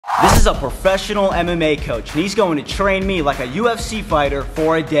This is a professional MMA coach, and he's going to train me like a UFC fighter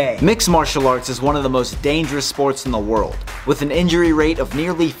for a day. Mixed martial arts is one of the most dangerous sports in the world, with an injury rate of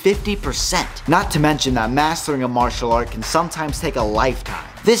nearly 50%. Not to mention that mastering a martial art can sometimes take a lifetime.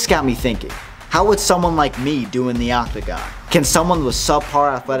 This got me thinking, how would someone like me do in the octagon? Can someone with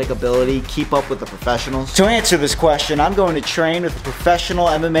subpar athletic ability keep up with the professionals? To answer this question, I'm going to train with a professional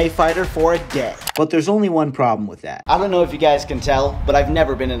MMA fighter for a day. But there's only one problem with that. I don't know if you guys can tell, but I've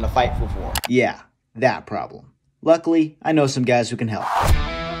never been in a fight before. Yeah, that problem. Luckily, I know some guys who can help.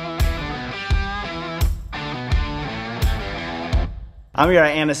 I'm here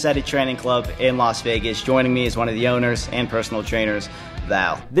at Aniciente Training Club in Las Vegas. Joining me is one of the owners and personal trainers,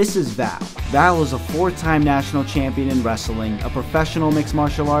 Val. This is Val. Val is a 4-time national champion in wrestling, a professional mixed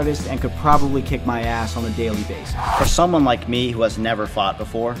martial artist, and could probably kick my ass on a daily basis. For someone like me who has never fought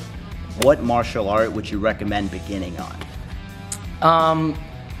before, what martial art would you recommend beginning on?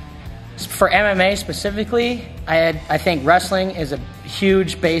 For MMA specifically, I think wrestling is a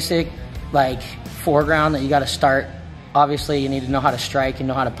huge basic foreground that you got to start. Obviously, you need to know how to strike and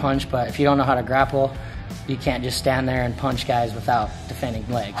know how to punch, but if you don't know how to grapple, you can't just stand there and punch guys without defending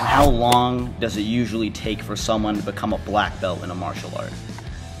legs. And how long does it usually take for someone to become a black belt in a martial art?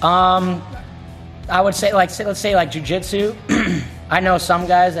 I would say, let's say jiu-jitsu. I know some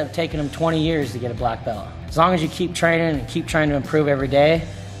guys that have taken them 20 years to get a black belt. As long as you keep training and keep trying to improve every day,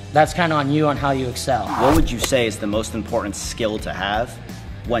 that's kind of on you on how you excel. What would you say is the most important skill to have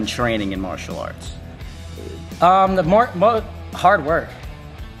when training in martial arts? The hard work.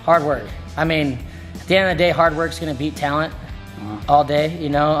 Hard work. I mean, at the end of the day, hard work's gonna beat talent all day, you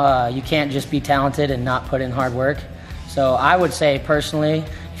know? You can't just be talented and not put in hard work. So I would say, personally,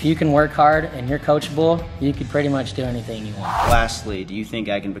 if you can work hard and you're coachable, you could pretty much do anything you want. Lastly, do you think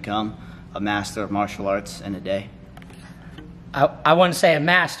I can become a master of martial arts in a day? I wouldn't say a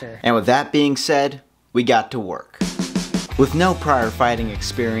master. And with that being said, we got to work. With no prior fighting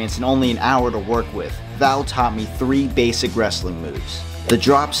experience and only an hour to work with, Val taught me 3 basic wrestling moves: the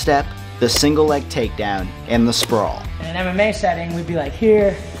drop step, the single leg takedown, and the sprawl. In an MMA setting, we'd be like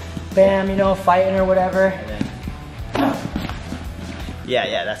here, bam, you know, fighting or whatever.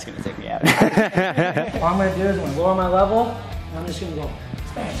 Yeah, that's gonna take me out. What I'm gonna do is I'm gonna lower my level, and I'm just gonna go,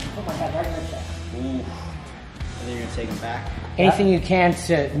 bang, put my head right in the chest. Ooh. And then you're gonna take him back? Anything you can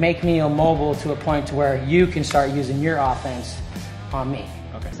to make me immobile to a point to where you can start using your offense on me.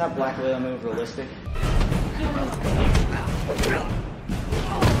 Okay. Is that black widow move realistic?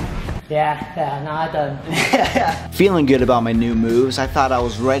 Yeah, no, it doesn't. Feeling good about my new moves, I thought I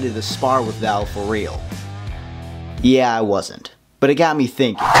was ready to spar with Val for real. Yeah, I wasn't. But it got me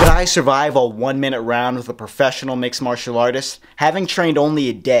thinking, could I survive a 1-minute round with a professional mixed martial artist? Having trained only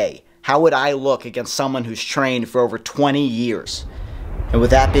a day, how would I look against someone who's trained for over 20 years? And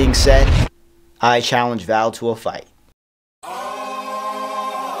with that being said, I challenge Val to a fight.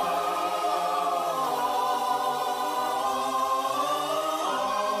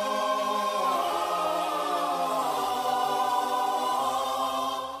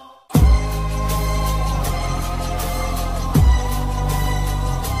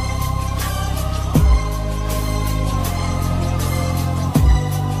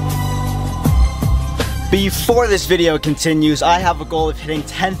 Before this video continues, I have a goal of hitting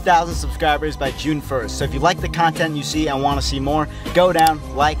 10,000 subscribers by June 1st. So if you like the content you see and want to see more, go down,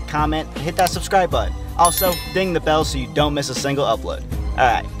 like, comment, and hit that subscribe button. Also, ding the bell so you don't miss a single upload.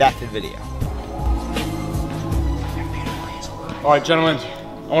 Alright, back to the video. Alright, gentlemen,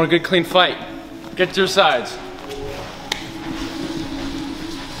 I want a good clean fight. Get to your sides.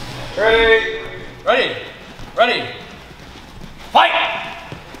 Ready? Ready? Ready? Fight!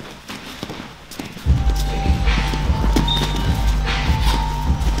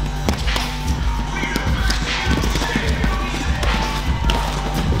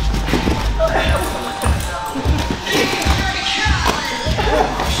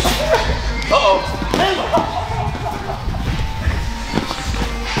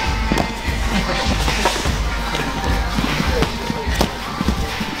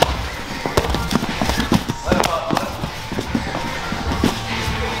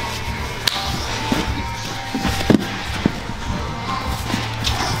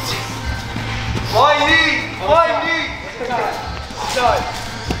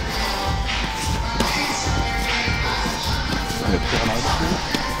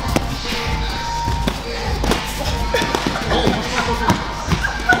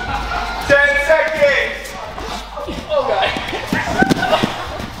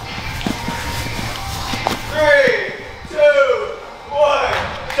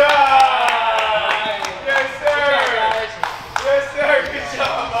 Yes, sir. Good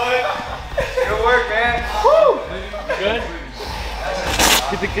job, buddy.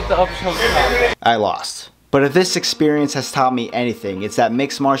 I lost. But if this experience has taught me anything, it's that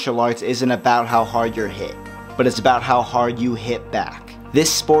mixed martial arts isn't about how hard you're hit, but it's about how hard you hit back.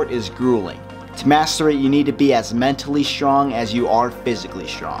 This sport is grueling. To master it, you need to be as mentally strong as you are physically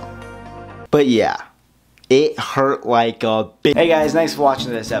strong. But yeah, it hurt like a bitch. Hey guys, thanks for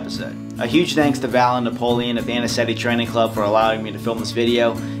watching this episode. A huge thanks to Val and Napoleon of the Aniciente Training Club for allowing me to film this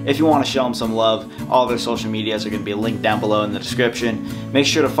video. If you want to show them some love, all their social medias are going to be linked down below in the description. Make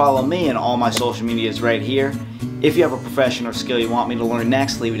sure to follow me and all my social medias right here. If you have a profession or skill you want me to learn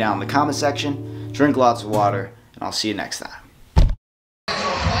next, leave it down in the comment section. Drink lots of water, and I'll see you next time.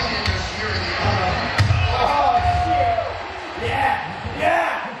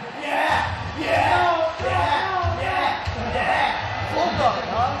 Full guard,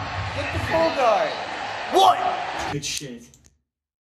 huh? Get the full guard. What? Good shit.